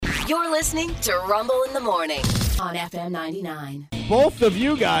You're listening to Rumble in the Morning on FM 99. Both of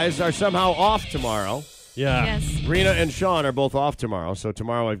you guys are somehow off tomorrow. Yeah. Yes. Rena and Sean are both off tomorrow. So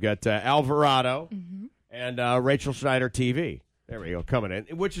tomorrow I've got Alvarado and Rachel Schneider TV. There we go, coming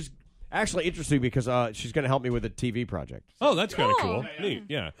in, which is actually interesting because she's going to help me with a TV project. Oh, that's kind of Oh. cool. Neat.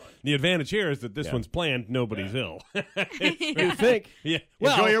 Yeah. The advantage here is that this one's planned. Nobody's ill. You think? Yeah.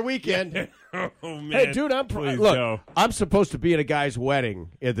 Enjoy your weekend. Oh, man. Hey, dude, Please look. go. I'm supposed to be at a guy's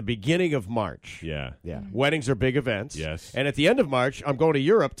wedding at the beginning of March. Yeah. Yeah, weddings are big events. Yes. And at the end of March, I'm going to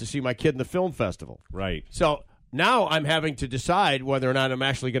Europe to see my kid in the film festival. Right. So now I'm having to decide whether or not I'm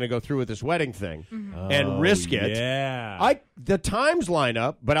actually going to go through with this wedding thing and risk it. Yeah. The times line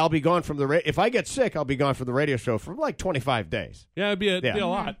up, but I'll be gone from the if I get sick, I'll be gone from the radio show for like 25 days. Yeah, it'd be a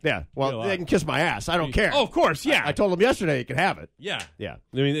lot. Yeah. Be a Well, lot. they can kiss my ass. I don't care. Oh, of course. Yeah. I told them yesterday you can have it. yeah. Yeah.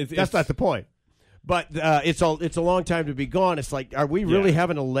 I mean, That's not the point. But it's a long time to be gone. It's like, are we really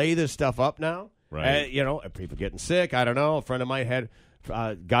having to lay this stuff up now? Right. Are people getting sick? I don't know. A friend of mine had,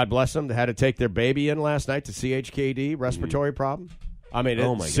 God bless them, they had to take their baby in last night to CHKD, respiratory problem. I mean,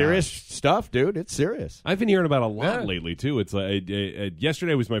 Oh, it's my serious stuff, dude. It's serious. I've been hearing about a lot Yeah. lately too. It's like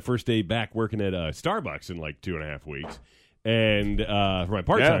yesterday was my first day back working at Starbucks in like 2.5 weeks, and for my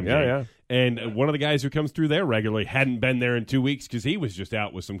part-time Yeah, gig. yeah. And one of the guys who comes through there regularly hadn't been there in 2 weeks because he was just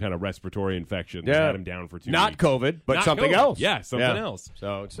out with some kind of respiratory infection. That Yeah. had him down for 2 Not weeks. COVID, but Not something COVID. else. Yeah, something else.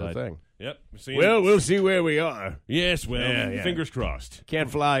 So it's But- the thing. Yep. Seeing- Well, we'll see where we are. yes. Well, Yeah. fingers crossed. Can't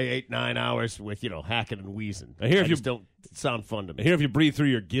fly 8-9 hours with hacking and wheezing. I hear if you- just don't sound fun to me. Here, if you breathe through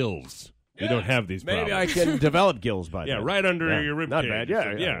your gills, you don't have these Maybe I problems. can develop gills by Yeah, then. right under Yeah. your rib Not cage. bad.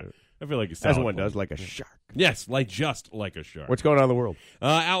 Yeah, yeah. I feel like it's As one does, like a shark. Yes, just like a shark. What's going on in the world?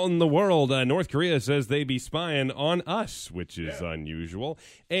 Out in the world, North Korea says they be spying on us, which is unusual.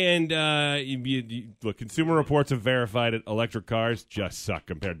 And look, Consumer Reports have verified it. Electric cars just suck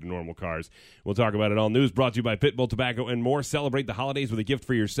compared to normal cars. We'll talk about it all. News brought to you by Pitbull Tobacco and More. Celebrate the holidays with a gift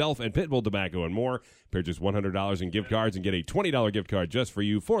for yourself and Pitbull Tobacco and More. Purchase $100 in gift cards and get a $20 gift card just for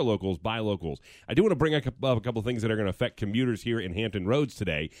you. For locals, by locals. I do want to bring up a couple of things that are going to affect commuters here in Hampton Roads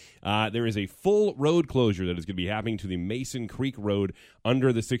today. There is a full road closure that is going to be happening to the Mason Creek Road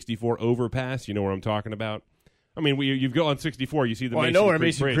under the 64 overpass. You know where I'm talking about? I mean, you go on 64, you see the Well, I Mason know where Creek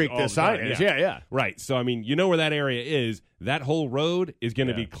Mason Bridge Creek all the the sign time. is. Yeah. Right. So, I mean, you know where that area is. That whole road is going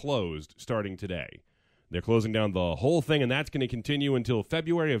to be closed starting today. They're closing down the whole thing, and that's going to continue until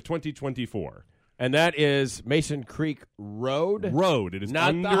February of 2024. And that is Mason Creek Road? It is Not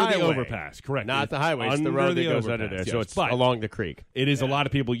under the highway. overpass. Correct. Not It's the highway. It's the under road that the goes under overpass, there. So yes. it's But along the creek. it is a lot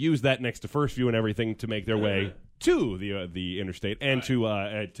of people use that next to First View and everything to make their way to the interstate and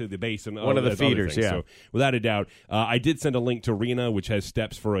to the base and One of the those other feeders, things. yeah. So without a doubt, I did send a link to Rena, which has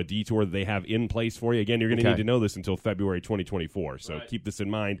steps for a detour that they have in place for you. Again, you're going to Okay. need to know this until February 2024. So keep this in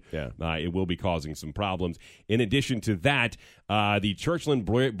mind. Yeah. It will be causing some problems. In addition to that, the Churchland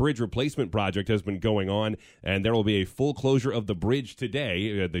Bridge replacement project has been going on, and there will be a full closure of the bridge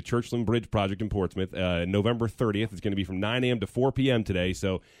today. The Churchland Bridge project in Portsmouth, November 30th. It's going to be from 9 a.m. to 4 p.m. today.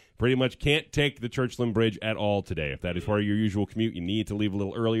 So pretty much can't take the Churchland Bridge at all today. If that is part of your usual commute, you need to leave a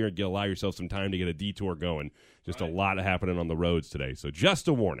little earlier and allow yourself some time to get a detour going. Just a lot happening on the roads today. So just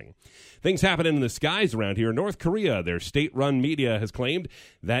a warning. Things happening in the skies around here. North Korea, their state-run media has claimed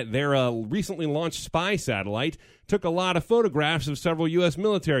that their recently launched spy satellite took a lot of photographs of several U.S.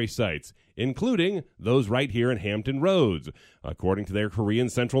 military sites, including those right here in Hampton Roads. According to their Korean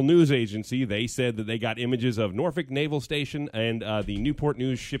Central News Agency, they said that they got images of Norfolk Naval Station and the Newport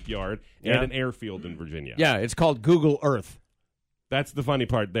News Shipyard and an airfield in Virginia. Yeah, it's called Google Earth. That's the funny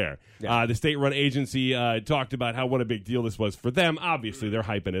part there. Yeah. The state-run agency talked about what a big deal this was for them. Obviously, they're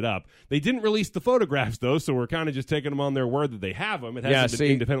hyping it up. They didn't release the photographs, though, so we're kind of just taking them on their word that they have them. It hasn't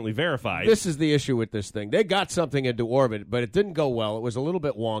been independently verified. This is the issue with this thing. They got something into orbit, but it didn't go well. It was a little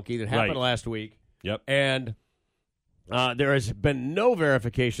bit wonky. That happened last week. Yep. And there has been no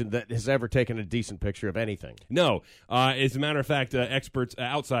verification that has ever taken a decent picture of anything. No. As a matter of fact,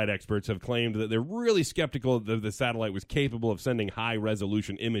 outside experts have claimed that they're really skeptical that the satellite was capable of sending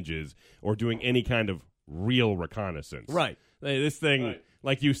high-resolution images or doing any kind of real reconnaissance. Right. This thing,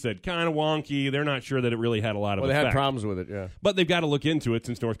 like you said, kind of wonky. They're not sure that it really had a lot of Well, they effect. had problems with it, yeah. But they've got to look into it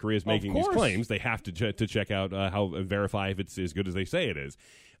since North Korea is making these course. claims. They have to check out verify if it's as good as they say it is.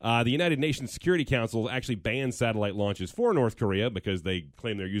 The United Nations Security Council actually banned satellite launches for North Korea because they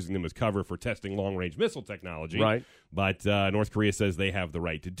claim they're using them as cover for testing long-range missile technology. Right. But North Korea says they have the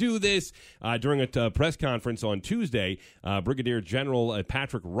right to do this. During a press conference on Tuesday, Brigadier General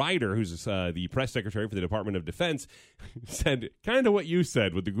Patrick Ryder, who's the press secretary for the Department of Defense, said kind of what you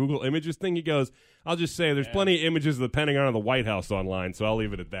said with the Google Images thing. He goes, I'll just say there's plenty of images of the Pentagon and the White House online, so I'll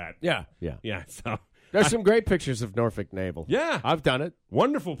leave it at that. Yeah. Yeah, so... There's some great pictures of Norfolk Naval. Yeah. I've done it.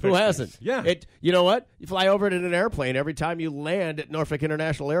 Wonderful pictures. Who hasn't? Yeah. You know what? You fly over it in an airplane every time you land at Norfolk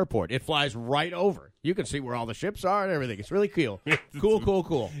International Airport. It flies right over. You can see where all the ships are and everything. It's really cool.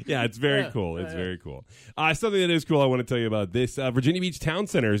 Cool. Yeah, it's very cool. It's very cool. Something that is cool I want to tell you about this. Virginia Beach Town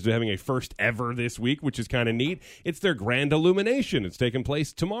Center is having a first ever this week, which is kind of neat. It's their grand illumination. It's taking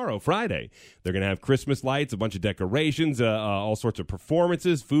place tomorrow, Friday. They're going to have Christmas lights, a bunch of decorations, all sorts of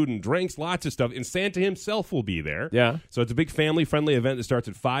performances, food and drinks, lots of stuff. And Santa himself will be there. Yeah. So it's a big family-friendly event that starts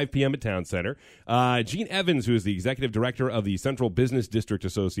at 5 p.m. at Town Center. Gene Evans, who is the executive director of the Central Business District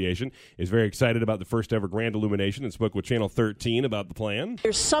Association, is very excited about the first ever grand illumination and spoke with Channel 13 about the plan.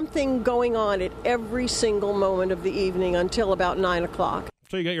 There's something going on at every single moment of the evening until about 9 o'clock.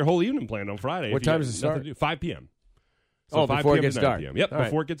 So you got your whole evening planned on Friday. What time does it start? 5 p.m. So 5 before it p.m. gets to 9 dark. p.m. Yep, All right.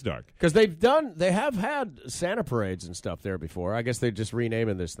 before it gets dark. Because they have had Santa parades and stuff there before. I guess they're just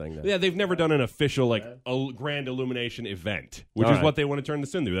renaming this thing now. Yeah, they've never done an official grand illumination event, which All is right. what they want to turn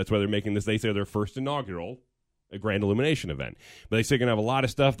this into. That's why they're making this. They say their first inaugural a grand illumination event. But they say they're going to have a lot of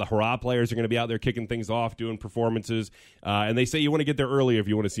stuff. The hurrah players are going to be out there kicking things off, doing performances. And they say you want to get there early if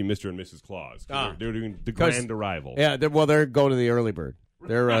you want to see Mr. and Mrs. Claus. They're doing the grand arrival. Yeah, they're going to the early bird.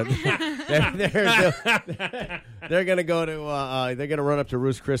 They're gonna go to they're gonna run up to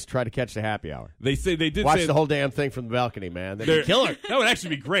Ruth's Chris try to catch the happy hour. They say they did Watch say the whole damn thing from the balcony, man. They're killer. That would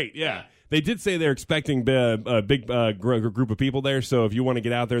actually be great. Yeah. They did say they're expecting a big group of people there, so if you want to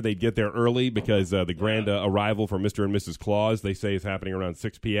get out there, they'd get there early because the grand arrival for Mr. and Mrs. Claus, they say, is happening around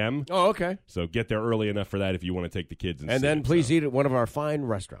 6 p.m. Oh, okay. So get there early enough for that if you want to take the kids. And then please eat at one of our fine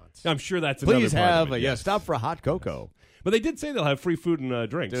restaurants. I'm sure that's Please another part have of it, yes. stop for a hot cocoa. But they did say they'll have free food and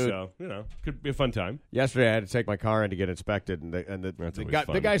drinks, Dude. so, could be a fun time. Yesterday, I had to take my car in to get inspected, and That's the always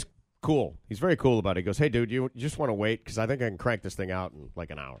fun. guy's cool. He's very cool about it. He goes, "Hey, dude, you just want to wait because I think I can crank this thing out in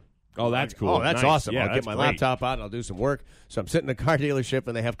like an hour." Oh, that's cool. Oh, that's Nice. awesome. Yeah, I'll get that's my great. laptop out and I'll do some work. So I'm sitting in a car dealership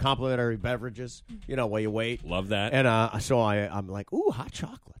and they have complimentary beverages, while you wait. Love that. And so I'm like, ooh, hot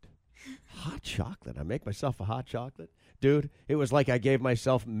chocolate. Hot chocolate. I make myself a hot chocolate. Dude, it was like I gave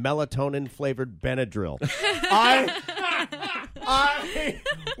myself melatonin-flavored Benadryl.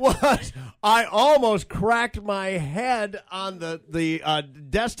 I almost cracked my head on the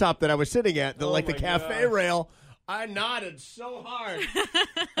desktop that I was sitting at, the cafe rail. I nodded so hard.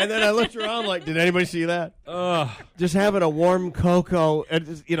 And then I looked around like, did anybody see that? Just having a warm cocoa. And,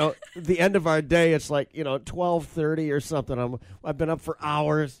 the end of our day, it's like, 12:30 or something. I've been up for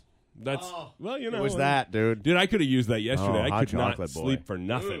hours. That's It was that, dude. Dude, I could have used that yesterday. Oh, I hot could not chocolate, boy. sleep for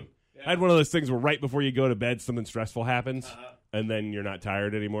nothing. I had one of those things where right before you go to bed, something stressful happens, and then you're not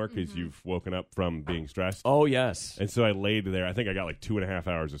tired anymore because you've woken up from being stressed. Oh, yes. And so I laid there. I think I got like 2.5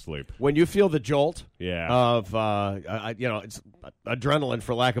 hours of sleep. When you feel the jolt Yeah. of, it's adrenaline,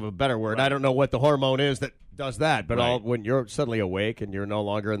 for lack of a better word. I don't know what the hormone is that does that, but Right. when you're suddenly awake and you're no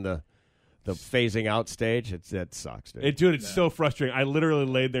longer in the phasing out stage, it sucks, dude. Dude, it's so frustrating. I literally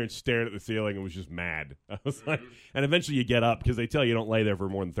laid there and stared at the ceiling and was just mad. I was like, and eventually you get up because they tell you don't lay there for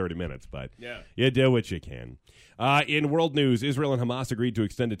more than 30 minutes, but you do what you can. In world news, Israel and Hamas agreed to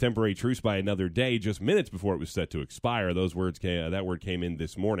extend a temporary truce by another day, just minutes before it was set to expire. That word came in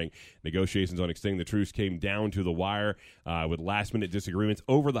this morning. Negotiations on extending the truce came down to the wire with last-minute disagreements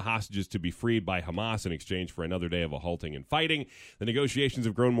over the hostages to be freed by Hamas in exchange for another day of a halting and fighting. The negotiations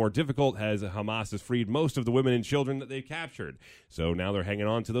have grown more difficult as Hamas has freed most of the women and children that they've captured. So now they're hanging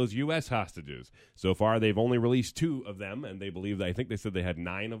on to those U.S. hostages. So far, they've only released 2 of them, and I think they said they had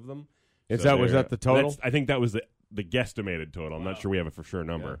 9 of them. Was that the total? I think that was the guesstimated total. I'm not sure we have a for sure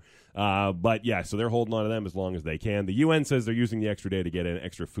number. But yeah, so they're holding on to them as long as they can. The UN says they're using the extra day to get in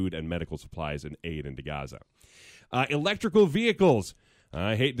extra food and medical supplies and aid into Gaza. Electrical vehicles.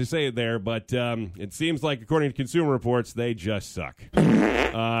 I hate to say it there, but it seems like, according to Consumer Reports, they just suck.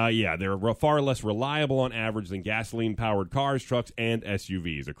 They're far less reliable on average than gasoline-powered cars, trucks, and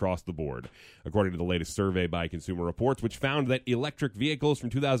SUVs across the board, according to the latest survey by Consumer Reports, which found that electric vehicles from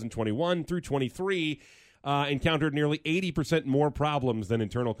 2021 through 23 encountered nearly 80% more problems than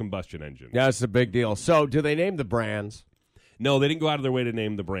internal combustion engines. Yeah, it's a big deal. So do they name the brands? No, they didn't go out of their way to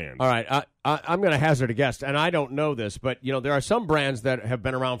name the brand. All right, I'm going to hazard a guess, and I don't know this, but there are some brands that have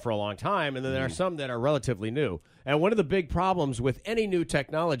been around for a long time, and then there are some that are relatively new. And one of the big problems with any new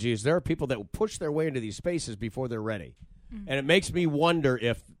technology is there are people that will push their way into these spaces before they're ready. And it makes me wonder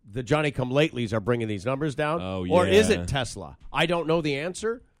if the Johnny-come-latelys are bringing these numbers down, or is it Tesla? I don't know the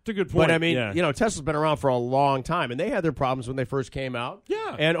answer. It's a good point. But, I mean, Tesla's been around for a long time, and they had their problems when they first came out.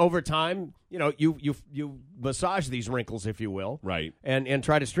 Yeah. And over time, you massage these wrinkles, if you will. Right. And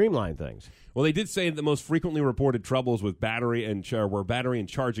try to streamline things. Well, they did say the most frequently reported troubles with battery and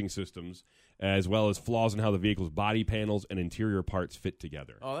charging systems, as well as flaws in how the vehicle's body panels and interior parts fit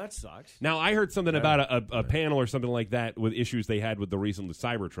together. Oh, that sucks. Now, I heard something about a panel or something like that with issues they had with the recent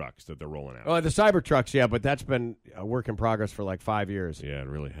Cybertrucks that they're rolling out. Oh, the Cybertrucks, yeah, but that's been a work in progress for like 5 years. Yeah, it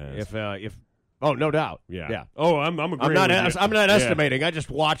really has. Oh, no doubt. Yeah. Oh, I'm agreeing with you. I'm not estimating. I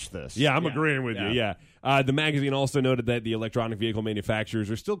just watched this. Yeah, I'm agreeing with you. Yeah. The magazine also noted that the electronic vehicle manufacturers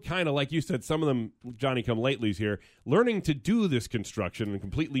are still kind of, like you said, some of them Johnny-come-latelys here, learning to do this construction in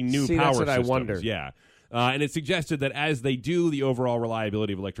completely new power that's what systems. I wonder. Yeah. And it suggested that as they do, the overall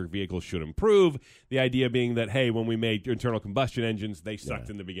reliability of electric vehicles should improve. The idea being that, hey, when we made internal combustion engines, they sucked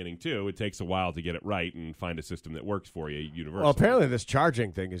in the beginning too. It takes a while to get it right and find a system that works for you universally. Well, apparently this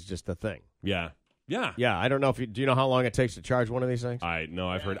charging thing is just a thing. Yeah. Yeah, I don't know if do you know how long it takes to charge one of these things?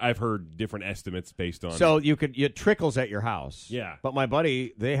 I've heard different estimates based on. So it trickles at your house. Yeah. But my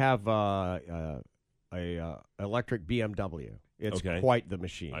buddy, they have a electric BMW. It's quite the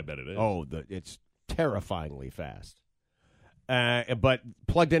machine. I bet it is. Oh, it's terrifyingly fast. But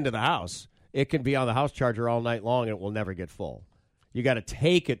plugged into the house, it can be on the house charger all night long, and it will never get full. You got to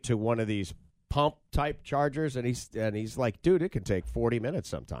take it to one of these pump type chargers, and he's like, dude, it can take 40 minutes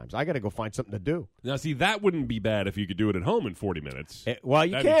sometimes. I got to go find something to do. Now, see, that wouldn't be bad if you could do it at home in 40 minutes. You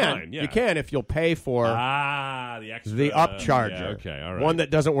That'd can. be fine, yeah. You can if you'll pay for the extra, the up charger. Yeah, okay, all right. One that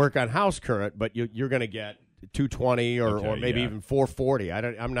doesn't work on house current, but you're going to get 220 or maybe even 440.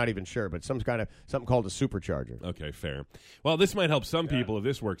 I'm not even sure, but something called a supercharger. Okay, fair. Well, this might help some people if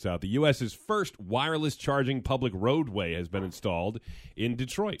this works out. The U.S.'s first wireless charging public roadway has been installed in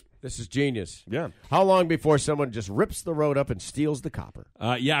Detroit. This is genius. Yeah. How long before someone just rips the road up and steals the copper?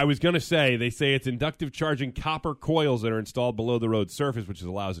 I was going to say, they say it's inductive charging copper coils that are installed below the road's surface, which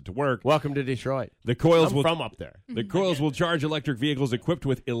allows it to work. Welcome to Detroit. The coils I'm from up there. The coils will charge electric vehicles equipped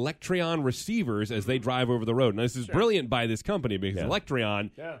with Electreon receivers as they drive over the road. Now, this is brilliant by this company because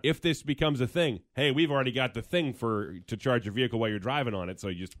Electreon, if this becomes a thing, hey, we've already got the thing to charge your vehicle while you're driving on it, so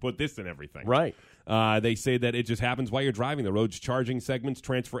you just put this in everything. Right. They say that it just happens while you're driving. The road's charging segments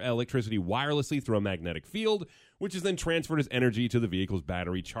transfer electricity wirelessly through a magnetic field, which is then transferred as energy to the vehicle's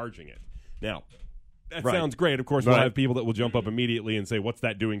battery, charging it. Now, that sounds great. Of course, we'll have people that will jump up immediately and say, what's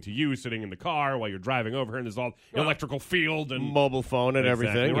that doing to you sitting in the car while you're driving over here? And there's all electrical field and mobile phone and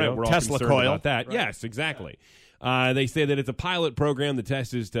everything. Right. We're all Tesla concerned coil. about that. Right. Yes, exactly. They say that it's a pilot program. The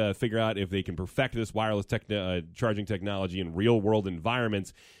test is to figure out if they can perfect this wireless charging technology in real-world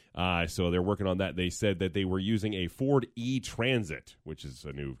environments. So they're working on that. They said that they were using a Ford E-Transit, which is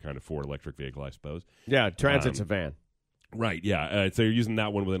a new kind of Ford electric vehicle, I suppose. Yeah, Transit's a van. Right, yeah. So you're using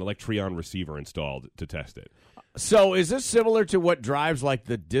that one with an Electreon receiver installed to test it. So is this similar to what drives like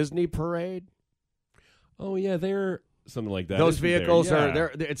the Disney parade? Oh, yeah, they're something like that. Those vehicles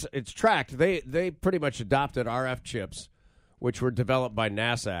are it's tracked. They pretty much adopted RF chips, which were developed by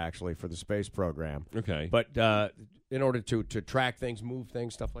NASA actually for the space program. Okay. But in order to track things, move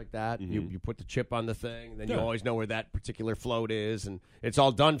things, stuff like that, you put the chip on the thing, then you always know where that particular float is, and it's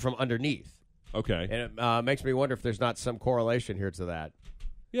all done from underneath. Okay. And it makes me wonder if there's not some correlation here to that.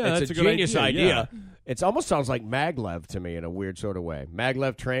 Yeah, it's that's a genius idea. Yeah. It almost sounds like maglev to me in a weird sort of way.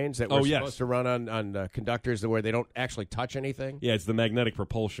 Maglev trains that were supposed to run on conductors where they don't actually touch anything. Yeah, it's the magnetic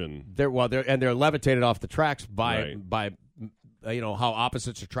propulsion. They're levitated off the tracks by how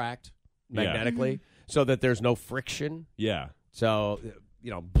opposites attract magnetically, so that there's no friction. Yeah. So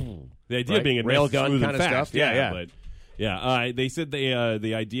the idea being railgun kind of stuff. Yeah. They said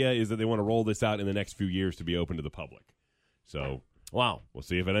the idea is that they want to roll this out in the next few years to be open to the public. So. Wow. We'll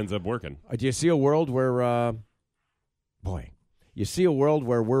see if it ends up working. Do you see a world where, you see a world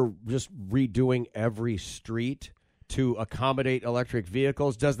where we're just redoing every street to accommodate electric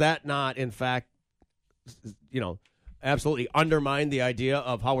vehicles? Does that not, in fact, absolutely undermine the idea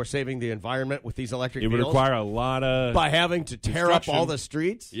of how we're saving the environment with these electric vehicles? It would require a lot of by having to tear up all the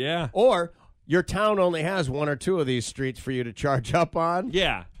streets? Yeah. Or your town only has one or two of these streets for you to charge up on.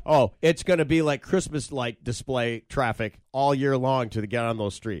 Yeah. Oh, it's going to be like Christmas light display traffic all year long to get on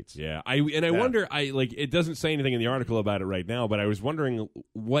those streets. Yeah, I wonder. It doesn't say anything in the article about it right now, but I was wondering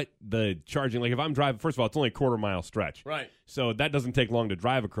what the charging. Like, if I'm driving, first of all, it's only a quarter-mile stretch, Right. So that doesn't take long to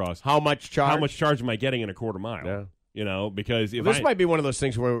drive across. How much charge? How much charge am I getting in a quarter mile? Yeah. You know, because if This might be one of those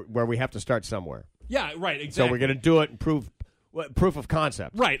things where we have to start somewhere. yeah, right, exactly. So we're going to do it and proof of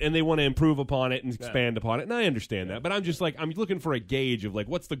concept. Right, and they want to improve upon it and expand upon it, and I understand that. But I'm just like, I'm looking for a gauge of, like,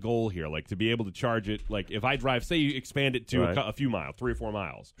 what's the goal here? Like, to be able to charge it, like, if I drive, say you expand it to a few miles, 3 or 4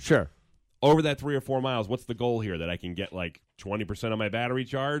 miles. Sure. Over that 3 or 4 miles, what's the goal here? That I can get, like, 20% of my battery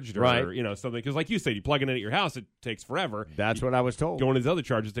charged? Or, Right. you know, something. Because, like you said, you plug it in at your house, it takes forever. That's what I was told. Going to these other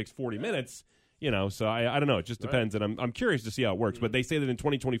charges takes 40 minutes. You know, so I don't know. It just depends, and I'm curious to see how it works. But they say that in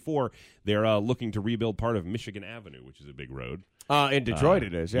 2024, they're looking to rebuild part of Michigan Avenue, which is a big road. In Detroit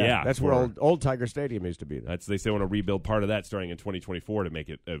it is, yeah. yeah, That's where old Tiger Stadium used to be. They say want to rebuild part of that starting in 2024 to make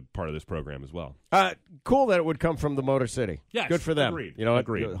it a part of this program as well. Cool that it would come from the Motor City. Yes, Good for them. agreed. You know,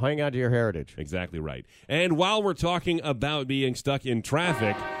 Agreed. hang on to your heritage. Exactly right. And while we're talking about being stuck in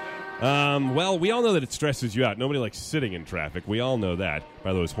traffic, well, we all know that it stresses you out. Nobody likes sitting in traffic. We all know that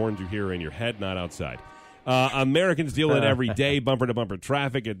by those horns you hear in your head, not outside. Americans deal with it every day, bumper-to-bumper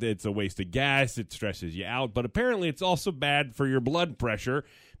traffic. It's a waste of gas. It stresses you out. But apparently it's also bad for your blood pressure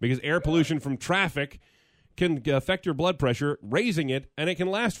because air pollution from traffic can affect your blood pressure, raising it, and it can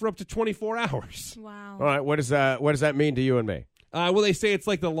last for up to 24 hours. Wow. All right, what does that mean to you and me? Well, they say it's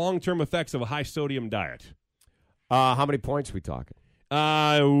like the long-term effects of a high-sodium diet. How many points we talking?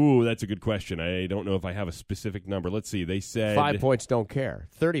 That's a good question. I don't know if I have a specific number. Let's see. They said 5 points don't care.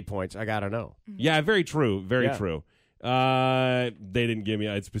 30 points, I got to know. Yeah, very true. Very Yeah. true. They didn't give me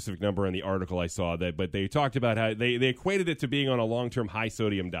a specific number in the article I saw, but they talked about how they equated it to being on a long-term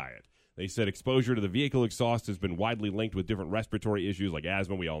high-sodium diet. They said exposure to the vehicle exhaust has been widely linked with different respiratory issues like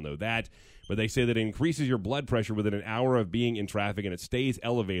asthma. We all know that. But they say that it increases your blood pressure within an hour of being in traffic, and it stays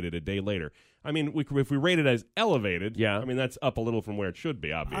elevated a day later. I mean, if we rate it as elevated, yeah. I mean, that's up a little from where it should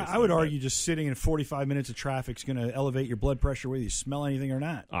be, obviously. I would argue just sitting in 45 minutes of traffic is going to elevate your blood pressure whether you smell anything or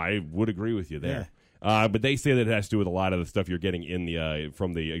not. I would agree with you there. But they say that it has to do with a lot of the stuff you're getting in the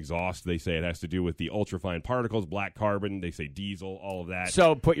from the exhaust. They say it has to do with the ultrafine particles, black carbon. They say diesel, all of that.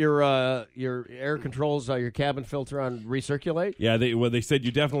 So put your air controls, your cabin filter on recirculate? Yeah, they said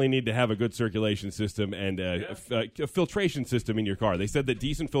you definitely need to have a good circulation system and a filtration system in your car. They said that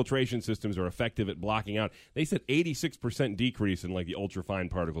decent filtration systems are effective at blocking out. They said 86% decrease in like the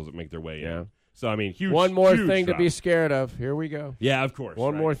ultrafine particles that make their way in. So, I mean, huge. One more huge thing drop. to be scared of. Here we go. Yeah, of course.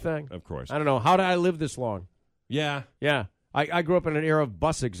 One right. more thing. Of course. I don't know. How did I live this long? Yeah. Yeah. I grew up in an era of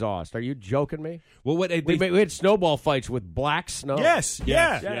bus exhaust. Are you joking me? Well, what We had snowball fights with black snow. Yes.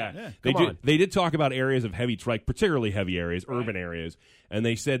 Yeah. They did talk about areas of heavy, like particularly heavy areas, urban areas, and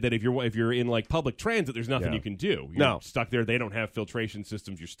they said that if you're in like public transit, there's nothing you can do. You're stuck there. They don't have filtration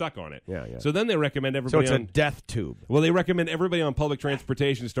systems. You're stuck on it. Yeah. So then they recommend everybody. So it's a death tube. Well, they recommend everybody on public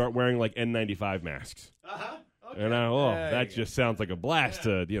transportation start wearing like N95 masks. Okay. And that just sounds like a blast.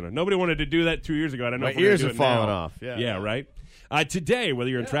 Nobody wanted to do that 2 years ago. I don't know. My if we're gonna ears do are it falling now. off. Yeah, right. Today, whether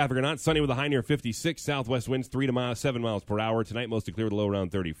you're in traffic or not, sunny with a high near 56. Southwest winds 7 miles per hour. Tonight, mostly clear with a low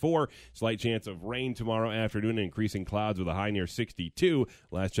around 34. Slight chance of rain tomorrow afternoon. Increasing clouds with a high near 62.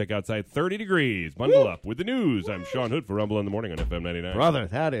 Last check outside, 30 degrees. Bundle up with the news. I'm Sean Hood for Rumble in the Morning on FM 99. Brother,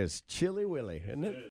 that is chilly willy, isn't it?